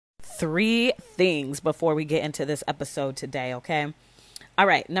3 things before we get into this episode today, okay? All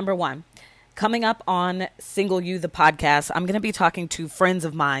right, number 1. Coming up on Single You, the podcast, I'm going to be talking to friends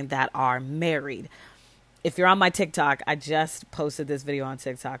of mine that are married. If you're on my TikTok, I just posted this video on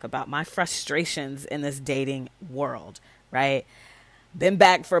TikTok about my frustrations in this dating world, right? Been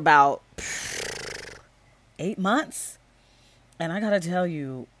back for about 8 months. And I got to tell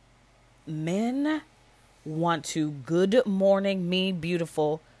you, men want to good morning me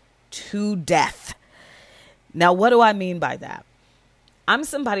beautiful to death. Now, what do I mean by that? I'm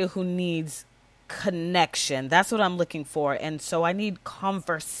somebody who needs connection. That's what I'm looking for. And so I need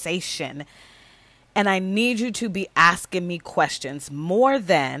conversation. And I need you to be asking me questions more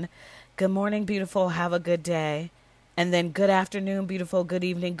than good morning, beautiful. Have a good day. And then good afternoon, beautiful. Good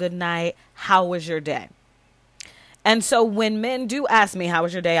evening. Good night. How was your day? And so when men do ask me, how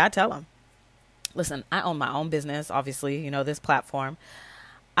was your day? I tell them, listen, I own my own business. Obviously, this platform.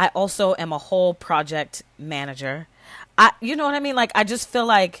 I also am a whole project manager. You know what I mean? Like, I just feel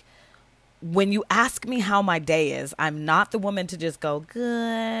like when you ask me how my day is, I'm not the woman to just go,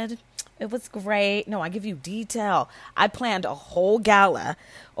 good, it was great. No, I give you detail. I planned a whole gala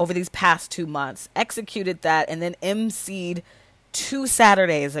over these past 2 months, executed that, and then emceed 2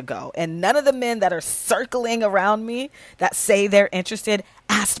 Saturdays ago. And none of the men that are circling around me that say they're interested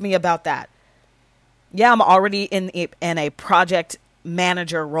asked me about that. Yeah, I'm already in a project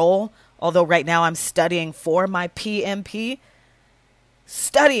manager role. Although right now I'm studying for my PMP.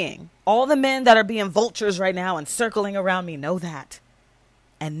 Studying. All the men that are being vultures right now and circling around me know that.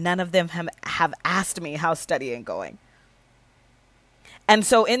 And none of them have asked me how's studying going. And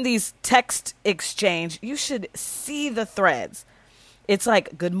so in these text exchange, you should see the threads. It's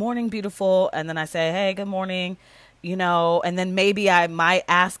like, good morning, beautiful. And then I say, hey, good morning. And then maybe I might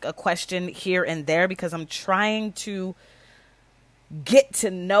ask a question here and there because I'm trying to get to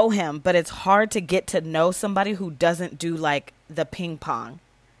know him, but it's hard to get to know somebody who doesn't do like the ping pong,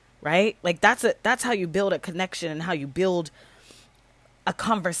 right? Like that's how you build a connection and how you build a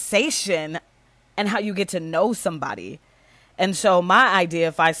conversation and how you get to know somebody. And so my idea,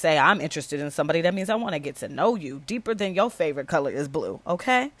 if I say I'm interested in somebody, that means I want to get to know you deeper than your favorite color is blue.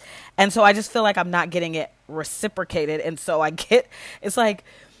 Okay. And so I just feel like I'm not getting it reciprocated. And so it's like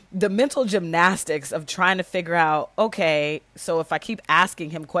the mental gymnastics of trying to figure out, okay, so if I keep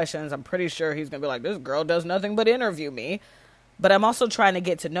asking him questions, I'm pretty sure he's going to be like, this girl does nothing but interview me. But I'm also trying to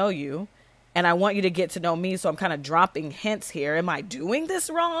get to know you. And I want you to get to know me. So I'm kind of dropping hints here. Am I doing this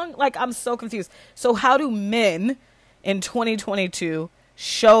wrong? Like, I'm so confused. So how do men in 2022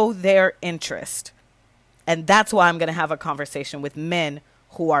 show their interest? And that's why I'm going to have a conversation with men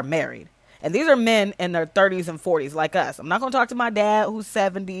who are married. And these are men in their 30s and 40s like us. I'm not going to talk to my dad who's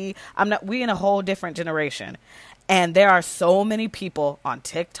 70. We in a whole different generation. And there are so many people on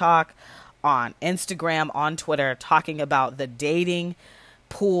TikTok, on Instagram, on Twitter talking about the dating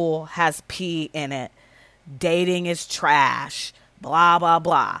pool has pee in it. Dating is trash. Blah, blah,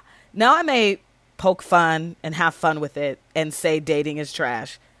 blah. Now I may poke fun and have fun with it and say dating is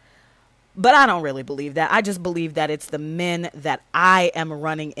trash. But I don't really believe that. I just believe that it's the men that I am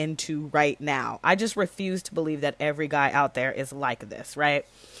running into right now. I just refuse to believe that every guy out there is like this, right?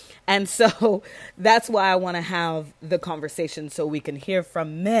 And so that's why I want to have the conversation so we can hear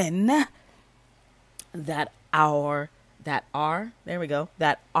from men that are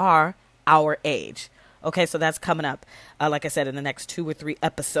our age. Okay, so that's coming up, like I said, in the next 2 or 3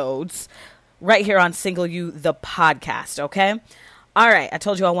 episodes right here on Single You, the podcast, okay? All right, I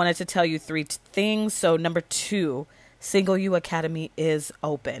told you I wanted to tell you 3 things. So number 2, Single You Academy is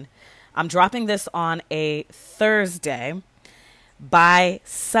open. I'm dropping this on a Thursday. By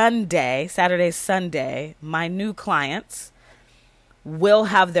Saturday, Sunday, my new clients will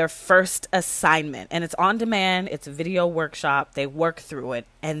have their first assignment. And it's on demand. It's a video workshop. They work through it.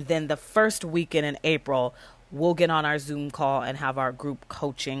 And then the first weekend in April, we'll get on our Zoom call and have our group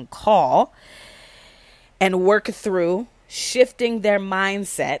coaching call and work through shifting their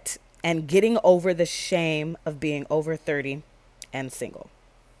mindset and getting over the shame of being over 30 and single.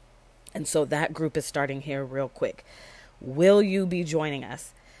 And so that group is starting here real quick. Will you be joining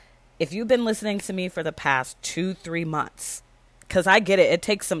us? If you've been listening to me for the past 2-3 months, because I get it, it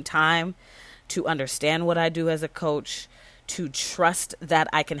takes some time to understand what I do as a coach, to trust that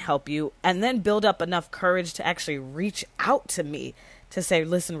I can help you, and then build up enough courage to actually reach out to me to say,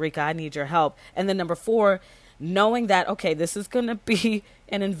 listen, Rika, I need your help. And then number 4, knowing that, okay, this is going to be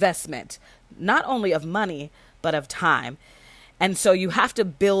an investment, not only of money, but of time. And so you have to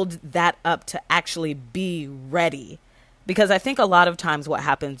build that up to actually be ready. Because I think a lot of times what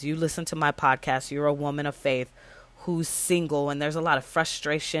happens, you listen to my podcast, you're a woman of faith who's single, and there's a lot of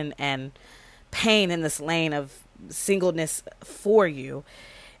frustration and pain in this lane of singleness for you.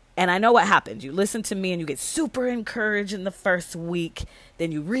 And I know what happens. You listen to me and you get super encouraged in the first week.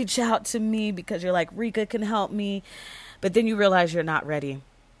 Then you reach out to me because you're like, Rika can help me. But then you realize you're not ready.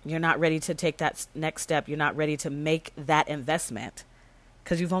 You're not ready to take that next step. You're not ready to make that investment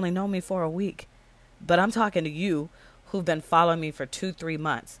because you've only known me for a week. But I'm talking to you who've been following me for 2-3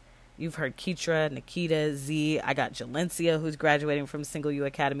 months. You've heard Keitra, Nikita, Z. I got Jalencia, who's graduating from Single U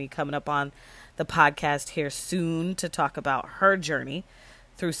Academy, coming up on the podcast here soon to talk about her journey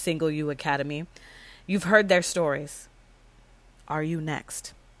through Single U Academy. You've heard their stories. Are you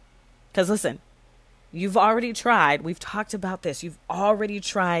next? Because listen, you've already tried. We've talked about this. You've already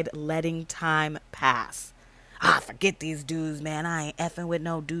tried letting time pass. Forget these dudes, man. I ain't effing with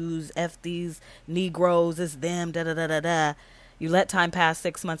no dudes. F these Negroes. It's them. Da da da da da. You let time pass.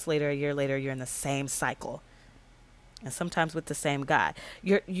 6 months later, a year later, you're in the same cycle, and sometimes with the same guy.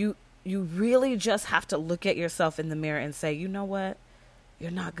 You really just have to look at yourself in the mirror and say, you know what? You're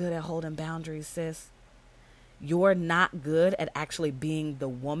not good at holding boundaries, sis. You're not good at actually being the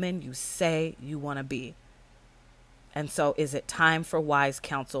woman you say you want to be. And so is it time for wise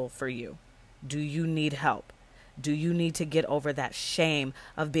counsel for you? Do you need help? Do you need to get over that shame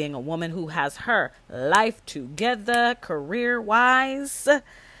of being a woman who has her life together, career-wise,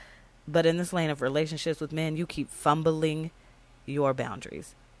 but in this lane of relationships with men, you keep fumbling your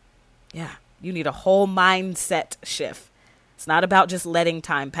boundaries? Yeah, you need a whole mindset shift. It's not about just letting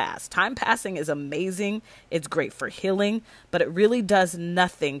time pass. Time passing is amazing. It's great for healing, but it really does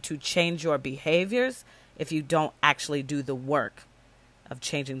nothing to change your behaviors if you don't actually do the work of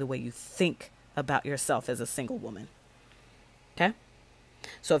changing the way you think about yourself as a single woman. Okay?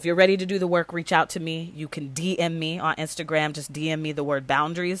 So if you're ready to do the work, reach out to me. You can DM me on Instagram. Just DM me the word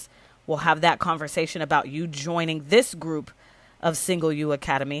boundaries. We'll have that conversation about you joining this group of Single U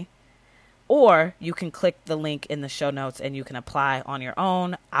Academy. Or you can click the link in the show notes and you can apply on your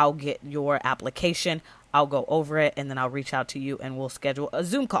own. I'll get your application. I'll go over it and then I'll reach out to you and we'll schedule a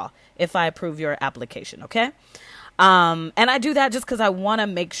Zoom call if I approve your application. Okay? And I do that just because I want to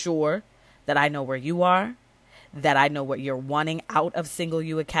make sure that I know where you are, that I know what you're wanting out of Single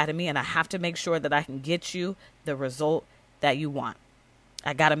U Academy, and I have to make sure that I can get you the result that you want.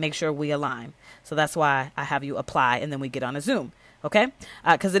 I got to make sure we align. So that's why I have you apply and then we get on a Zoom. Okay?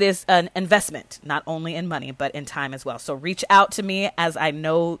 Because it is an investment, not only in money, but in time as well. So reach out to me as I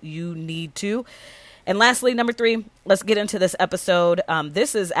know you need to. And lastly, number 3, let's get into this episode.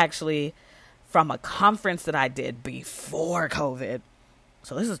 This is actually from a conference that I did before COVID.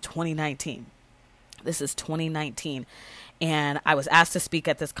 So this is 2019. And I was asked to speak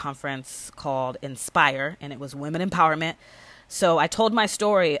at this conference called Inspire, and it was women empowerment. So I told my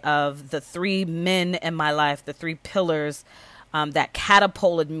story of the 3 men in my life, the 3 pillars that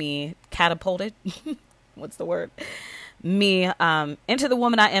catapulted me into the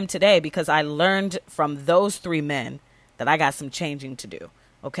woman I am today, because I learned from those 3 men that I got some changing to do.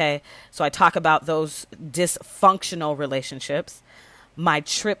 Okay. So I talk about those dysfunctional relationships, my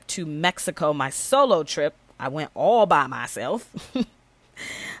trip to Mexico, my solo trip. I went all by myself.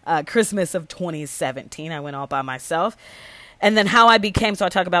 Christmas of 2017, I went all by myself. And then how I became, so I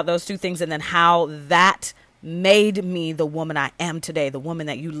talk about those 2 things, and then how that made me the woman I am today, the woman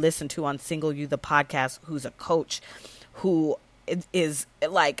that you listen to on Single U, the podcast, who's a coach, who is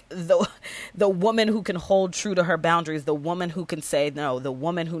like the woman who can hold true to her boundaries, the woman who can say no, the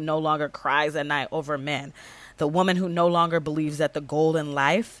woman who no longer cries at night over men, the woman who no longer believes that the goal in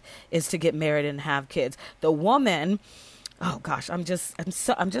life is to get married and have kids, the woman, oh gosh, I'm just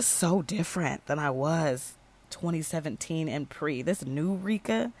so different than I was 2017 and pre. This new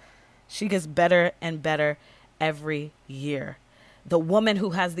Rika, she gets better and better every year. The woman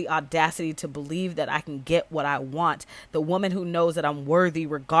who has the audacity to believe that I can get what I want. The woman who knows that I'm worthy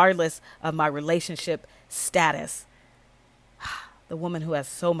regardless of my relationship status. The woman who has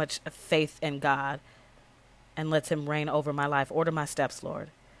so much faith in God and lets him reign over my life. Order my steps, Lord.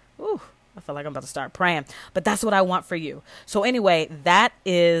 Ooh, I feel like I'm about to start praying, but that's what I want for you. So anyway, that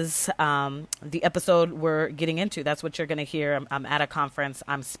is the episode we're getting into. That's what you're going to hear. I'm at a conference.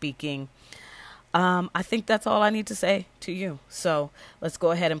 I'm speaking. I think that's all I need to say to you. So let's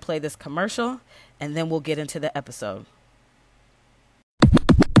go ahead and play this commercial and then we'll get into the episode.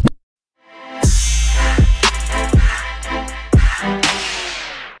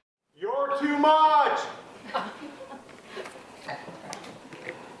 You're too much.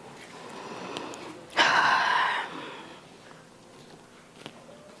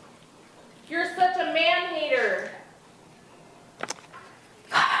 You're such a man hater.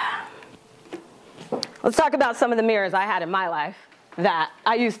 Well, Let's talk about some of the mirrors I had in my life that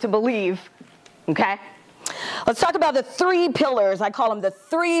I used to believe, okay? Let's talk about the 3 pillars. I call them the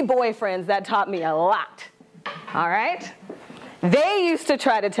 3 boyfriends that taught me a lot, all right? They used to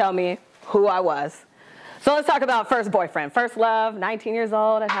try to tell me who I was. So let's talk about first boyfriend. First love, 19 years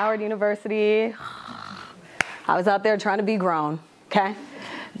old at Howard University. I was out there trying to be grown, okay?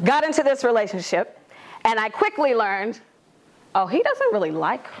 Got into this relationship, and I quickly learned, oh, he doesn't really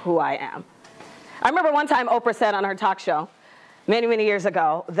like who I am. I remember one time Oprah said on her talk show, many, many years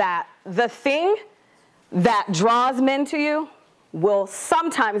ago, that the thing that draws men to you will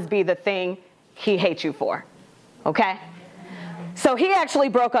sometimes be the thing he hates you for, okay? So he actually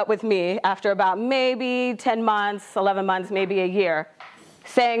broke up with me after about maybe 10 months, 11 months, maybe a year,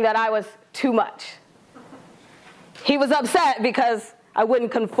 saying that I was too much. He was upset because I wouldn't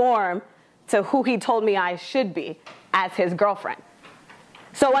conform to who he told me I should be as his girlfriend.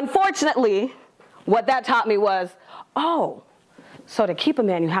 So unfortunately, what that taught me was, oh, so to keep a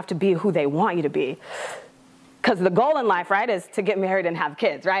man, you have to be who they want you to be. Because the goal in life, right, is to get married and have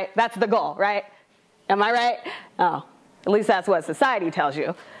kids, right? That's the goal, right? Am I right? Oh, at least that's what society tells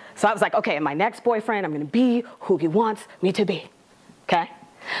you. So I was like, okay, my next boyfriend, I'm going to be who he wants me to be, okay?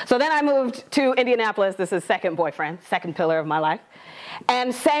 So then I moved to Indianapolis. This is second boyfriend, second pillar of my life.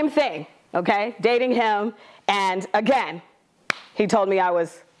 And same thing, okay? Dating him, and again, he told me I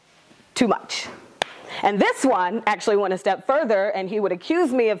was too much. And this one actually went a step further, and he would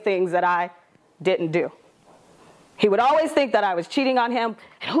accuse me of things that I didn't do. He would always think that I was cheating on him.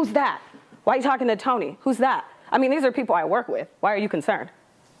 And who's that? Why are you talking to Tony? Who's that? I mean, these are people I work with. Why are you concerned?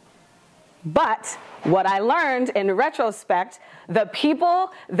 But what I learned in retrospect, the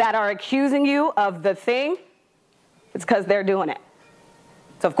people that are accusing you of the thing, it's because they're doing it.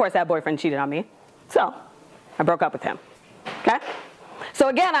 So of course that boyfriend cheated on me. So I broke up with him, okay? So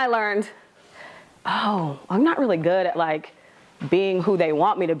again, I learned, oh, I'm not really good at like being who they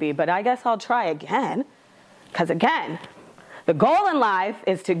want me to be, but I guess I'll try again. Because again, the goal in life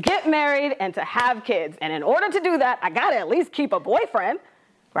is to get married and to have kids. And in order to do that, I gotta at least keep a boyfriend,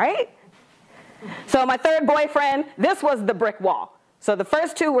 right? So my third boyfriend, this was the brick wall. So the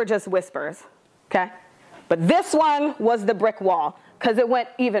first 2 were just whispers, okay? But this one was the brick wall because it went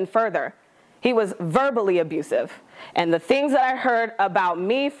even further. He was verbally abusive. And the things that I heard about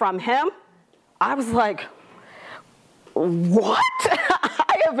me from him, I was like, what?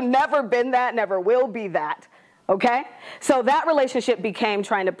 I have never been that, never will be that, okay? So that relationship became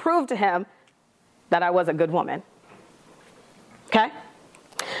trying to prove to him that I was a good woman, okay?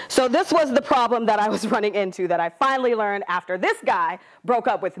 So this was the problem that I was running into that I finally learned after this guy broke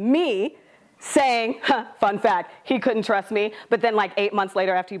up with me, saying, fun fact, he couldn't trust me. But then like 8 months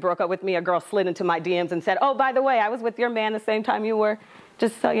later after he broke up with me, a girl slid into my DMs and said, oh, by the way, I was with your man the same time you were,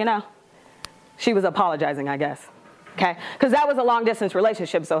 just so you know. She was apologizing, I guess, okay? Because that was a long distance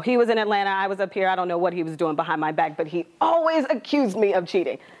relationship. So he was in Atlanta, I was up here. I don't know what he was doing behind my back, but he always accused me of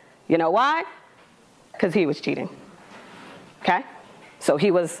cheating. You know why? Because he was cheating, okay? So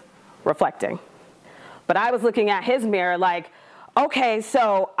he was reflecting. But I was looking at his mirror like, okay,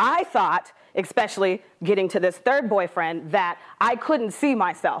 so I thought, especially getting to this third boyfriend, that I couldn't see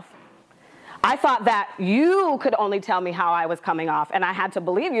myself. I thought that you could only tell me how I was coming off, and I had to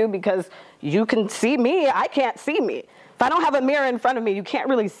believe you because you can see me, I can't see me. If I don't have a mirror in front of me, you can't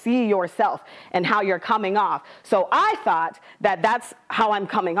really see yourself and how you're coming off. So I thought that that's how I'm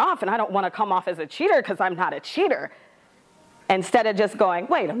coming off, and I don't want to come off as a cheater because I'm not a cheater. Instead of just going,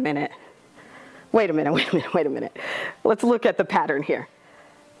 wait a minute. Let's look at the pattern here.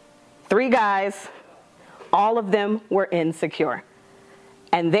 3 guys, all of them were insecure.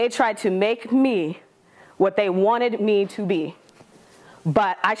 And they tried to make me what they wanted me to be.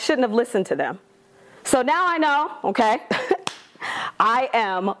 But I shouldn't have listened to them. So now I know, okay, I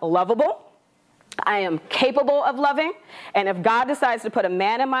am lovable. I am capable of loving. And if God decides to put a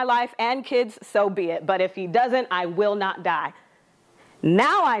man in my life and kids, so be it. But if he doesn't, I will not die.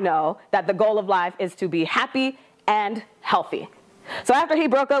 Now I know that the goal of life is to be happy and healthy. So after he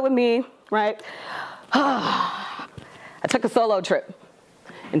broke up with me, right, I took a solo trip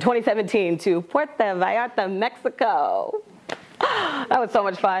in 2017 to Puerto Vallarta, Mexico. That was so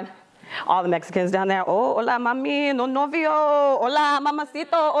much fun. All the Mexicans down there, oh, hola, mami, no novio. Hola,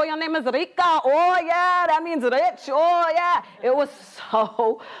 mamacito. Oh, your name is Rica. Oh, yeah, that means rich. Oh, yeah. It was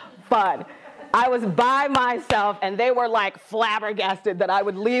so fun. I was by myself, and they were like flabbergasted that I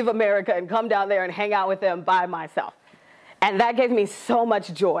would leave America and come down there and hang out with them by myself. And that gave me so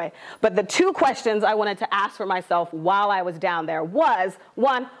much joy. But the 2 questions I wanted to ask for myself while I was down there was,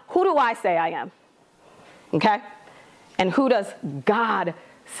 1, who do I say I am? Okay? And who does God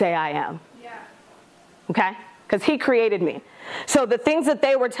say I am? Yeah. okay? Because he created me. So the things that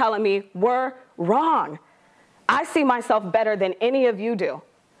they were telling me were wrong. I see myself better than any of you do.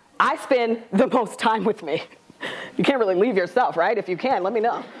 I spend the most time with me. You can't really leave yourself, right? If you can, let me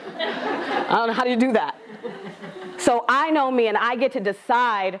know. I don't know, how do you do that? So I know me and I get to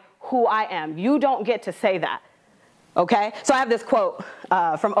decide who I am. You don't get to say that, okay? So I have this quote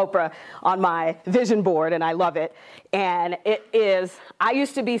from Oprah on my vision board, and I love it. And it is, I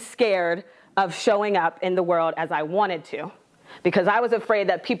used to be scared of showing up in the world as I wanted to because I was afraid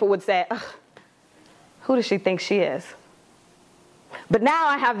that people would say, ugh, who does she think she is? But now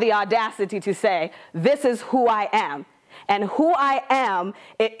I have the audacity to say, this is who I am. And who I am,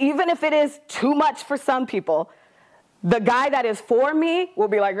 even if it is too much for some people, the guy that is for me will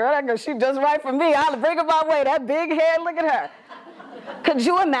be like, girl, that girl, she's just right for me. I'll bring her my way. That big head, look at her. Could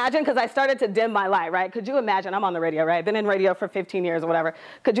you imagine, because I started to dim my light, right? Could you imagine, I'm on the radio, right? Been in radio for 15 years or whatever.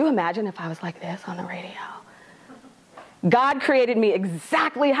 Could you imagine if I was like this on the radio? God created me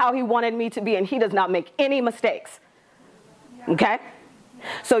exactly how he wanted me to be, and he does not make any mistakes. Okay?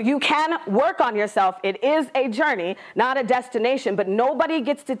 So you can work on yourself. It is a journey, not a destination, but nobody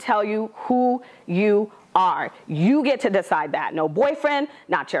gets to tell you who you are. You get to decide that. No boyfriend,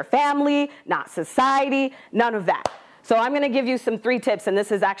 not your family, not society, none of that. So I'm going to give you some 3 tips, and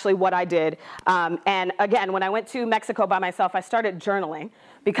this is actually what I did. And again, when I went to Mexico by myself, I started journaling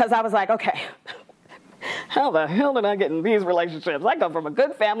because I was like, okay, how the hell did I get in these relationships? I come from a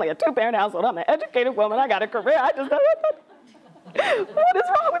good family, a 2-parent household. I'm an educated woman. I got a career. I just don't what is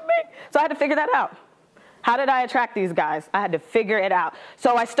wrong with me? So I had to figure that out. How did I attract these guys? I had to figure it out.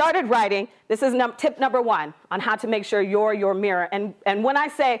 So I started writing. This is tip number 1 on how to make sure you're your mirror. And when I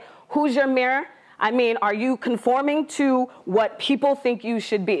say, who's your mirror? I mean, are you conforming to what people think you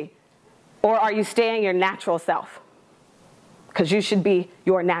should be? Or are you staying your natural self? Because you should be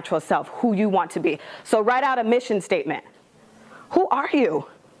your natural self, who you want to be. So write out a mission statement. Who are you?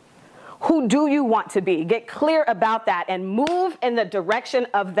 Who do you want to be? Get clear about that and move in the direction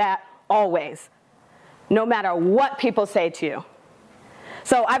of that always, no matter what people say to you.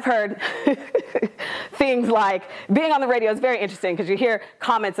 So I've heard things like, being on the radio is very interesting because you hear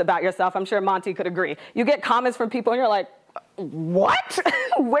comments about yourself. I'm sure Monty could agree. You get comments from people and you're like, what?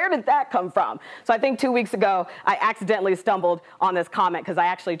 Where did that come from? So I think 2 weeks ago, I accidentally stumbled on this comment because I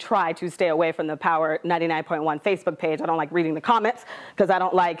actually try to stay away from the Power 99.1 Facebook page. I don't like reading the comments because I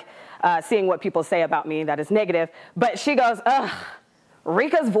don't like seeing what people say about me that is negative. But she goes, ugh,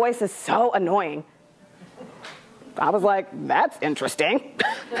 Rika's voice is so annoying. I was like, that's interesting.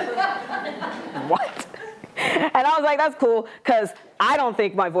 What? And I was like, that's cool, because I don't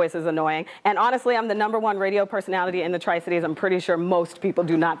think my voice is annoying. And honestly, I'm the #1 radio personality in the Tri-Cities. I'm pretty sure most people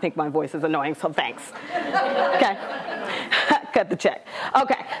do not think my voice is annoying, so thanks. Okay. Cut the check.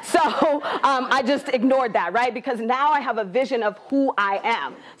 Okay, so I just ignored that, right? Because now I have a vision of who I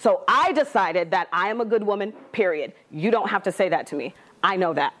am. So I decided that I am a good woman, period. You don't have to say that to me. I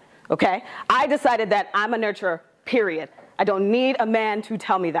know that, okay? I decided that I'm a nurturer, period. I don't need a man to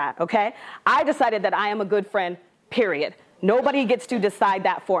tell me that, okay? I decided that I am a good friend, period. Nobody gets to decide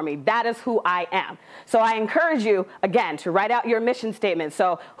that for me. That is who I am. So I encourage you, again, to write out your mission statement.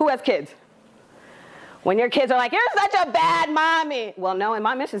 So who has kids? When your kids are like, you're such a bad mommy. Well, no, in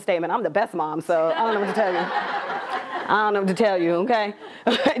my mission statement, I'm the best mom, so I don't know what to tell you. I don't know what to tell you, okay?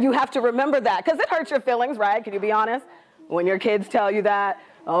 You have to remember that, because it hurts your feelings, right? Can you be honest? When your kids tell you that,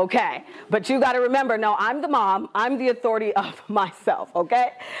 okay. But you got to remember, no, I'm the mom. I'm the authority of myself,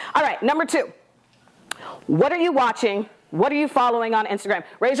 okay? All right, number 2. What are you watching? What are you following on Instagram?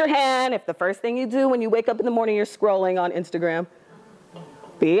 Raise your hand if the first thing you do when you wake up in the morning, you're scrolling on Instagram.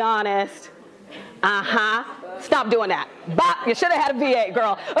 Be honest. Stop doing that. Bop, you should have had a V8,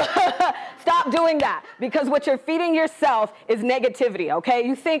 girl. Stop doing that, because what you're feeding yourself is negativity, okay?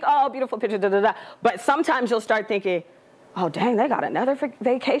 You think, oh, beautiful picture, da, da, da. But sometimes you'll start thinking, oh, dang, they got another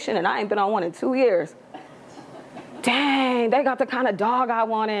vacation and I ain't been on one in 2 years. Dang, they got the kind of dog I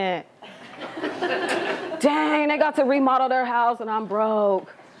wanted. Dang, they got to remodel their house and I'm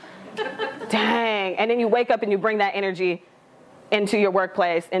broke. Dang. And then you wake up and you bring that energy into your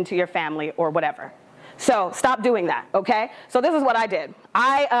workplace, into your family, or whatever. So stop doing that, okay? So this is what I did.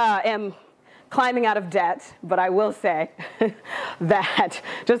 I am climbing out of debt, but I will say that,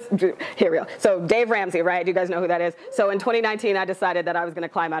 here we go. So Dave Ramsey, right? Do you guys know who that is? So in 2019, I decided that I was going to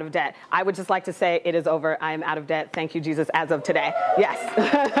climb out of debt. I would just like to say it is over. I am out of debt. Thank you, Jesus, as of today. Yes.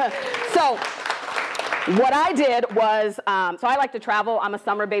 So What I did was, so I like to travel. I'm a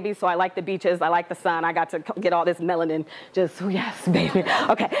summer baby, so I like the beaches. I like the sun. I got to get all this melanin. Just, oh, yes, baby.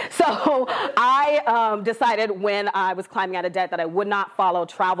 Okay, so I decided when I was climbing out of debt that I would not follow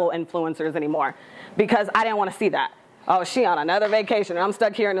travel influencers anymore because I didn't want to see that. Oh, she on another vacation, and I'm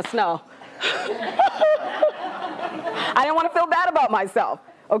stuck here in the snow. I didn't want to feel bad about myself.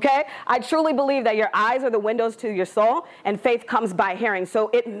 Okay? I truly believe that your eyes are the windows to your soul, and faith comes by hearing. So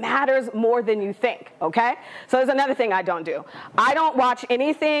it matters more than you think. Okay? So there's another thing I don't do. I don't watch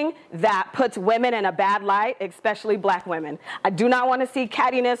anything that puts women in a bad light, especially black women. I do not want to see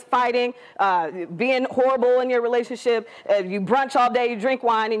cattiness, fighting, being horrible in your relationship. You brunch all day, you drink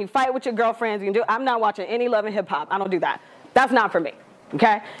wine, and you fight with your girlfriends. I'm not watching any Love and Hip Hop. I don't do that. That's not for me.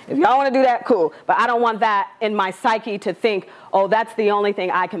 Okay? If y'all want to do that, cool. But I don't want that in my psyche to think, oh, that's the only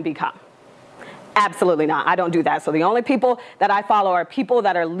thing I can become. Absolutely not. I don't do that. So the only people that I follow are people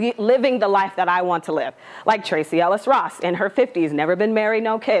that are living the life that I want to live. Like Tracy Ellis Ross in her 50s, never been married,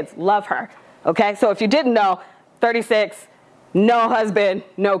 no kids. Love her. Okay? So if you didn't know, 36, no husband,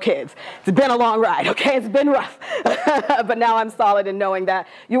 no kids. It's been a long ride, okay? It's been rough. But now I'm solid in knowing that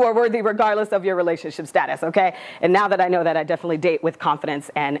you are worthy regardless of your relationship status, okay? And now that I know that, I definitely date with confidence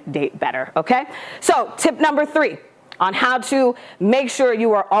and date better, okay? So tip number 3 on how to make sure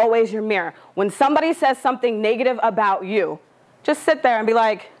you are always your mirror. When somebody says something negative about you, just sit there and be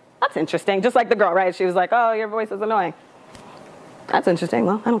like, that's interesting. Just like the girl, right? She was like, oh, your voice is annoying. That's interesting.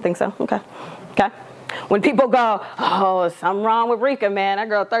 Well, I don't think so. Okay. Okay. When people go, oh, something wrong with Rika, man. That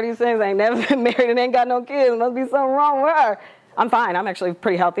girl 36 ain't never been married and ain't got no kids. Must be something wrong with her. I'm fine. I'm actually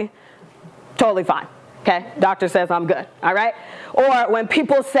pretty healthy. Totally fine. Okay? Doctor says I'm good. All right? Or when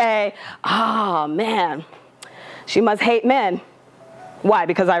people say, oh, man, she must hate men. Why?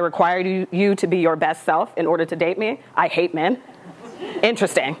 Because I required you to be your best self in order to date me? I hate men.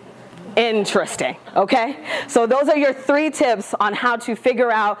 Interesting. Interesting, okay? So those are your 3 tips on how to figure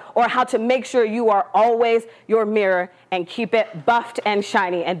out or how to make sure you are always your mirror and keep it buffed and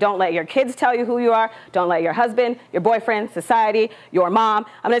shiny. And don't let your kids tell you who you are. Don't let your husband, your boyfriend, society, your mom.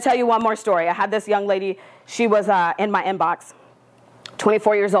 I'm gonna tell you one more story. I had this young lady, she was in my inbox,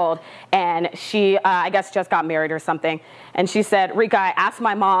 24 years old, and she, I guess, just got married or something. And she said, Rika, I asked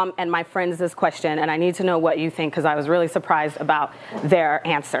my mom and my friends this question, and I need to know what you think because I was really surprised about their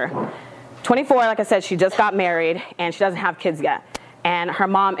answer. 24, like I said, she just got married, and she doesn't have kids yet. And her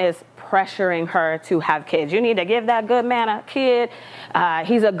mom is pressuring her to have kids. You need to give that good man a kid.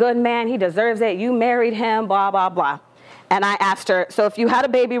 He's a good man. He deserves it. You married him, blah, blah, blah. And I asked her, so if you had a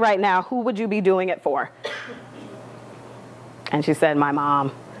baby right now, who would you be doing it for? And she said, my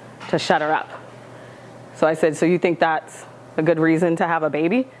mom, to shut her up. So I said, so you think that's a good reason to have a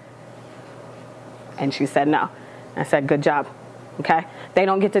baby? And she said, no. I said, good job, okay? They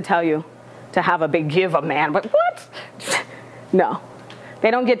don't get to tell you to have a big give a man, but what? No,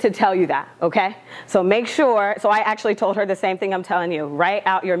 they don't get to tell you that, okay? So make sure, so I actually told her the same thing I'm telling you. Write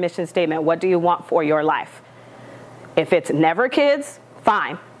out your mission statement. What do you want for your life? If it's never kids,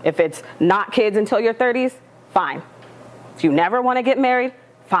 fine. If it's not kids until your 30s, fine. If you never want to get married,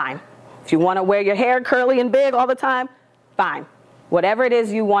 fine. If you want to wear your hair curly and big all the time, fine. Whatever it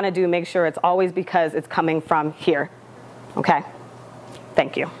is you want to do, make sure it's always because it's coming from here. Okay?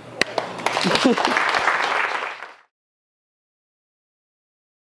 Thank you.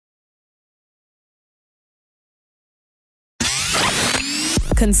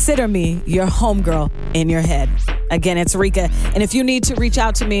 Consider me your homegirl in your head. Again, it's Rika. And if you need to reach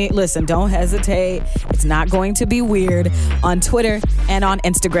out to me, listen, don't hesitate. It's not going to be weird. On Twitter and on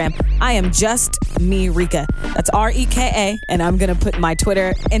Instagram, I am just me, Rika. That's R-E-K-A. And I'm going to put my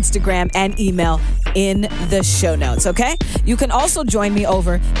Twitter, Instagram, and email in the show notes, okay? You can also join me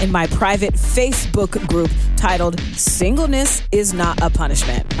over in my private Facebook group titled Singleness is Not a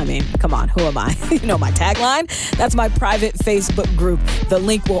Punishment. I mean, come on, who am I? You know my tagline? That's my private Facebook group. The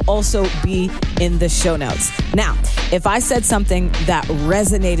link will also be in the show notes. Now, if I said something that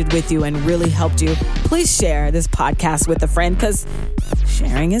resonated with you and really helped you, please share this podcast with a friend because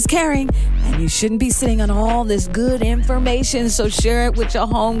sharing is caring and you shouldn't be sitting on all this good information. So share it with your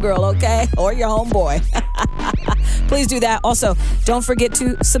homegirl, okay? Or your homeboy. Please do that. Also, don't forget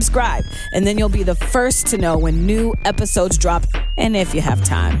to subscribe and then you'll be the first to know when new episodes drop And if you have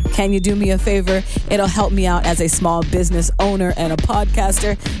time, can you do me a favor? It'll help me out as a small business owner and a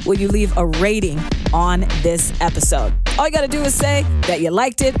podcaster. Will you leave a rating on this episode? All you got to do is say that you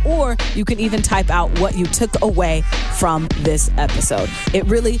liked it, or you can even type out what you took away from this episode. It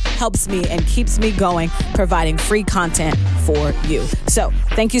really helps me and keeps me going, providing free content for you. So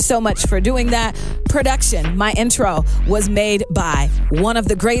thank you so much for doing that. Production, my intro was made by one of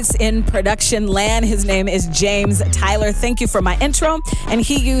the greats in production land. His name is James Tyler. Thank you for my intro. And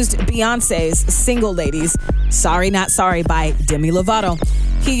he used Beyonce's Single Ladies, Sorry Not Sorry by Demi Lovato.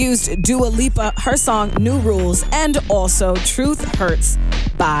 He used Dua Lipa, her song New Rules, and also Truth Hurts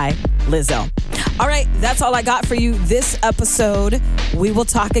by Lizzo. All right, that's all I got for you this episode. We will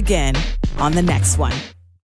talk again on the next one.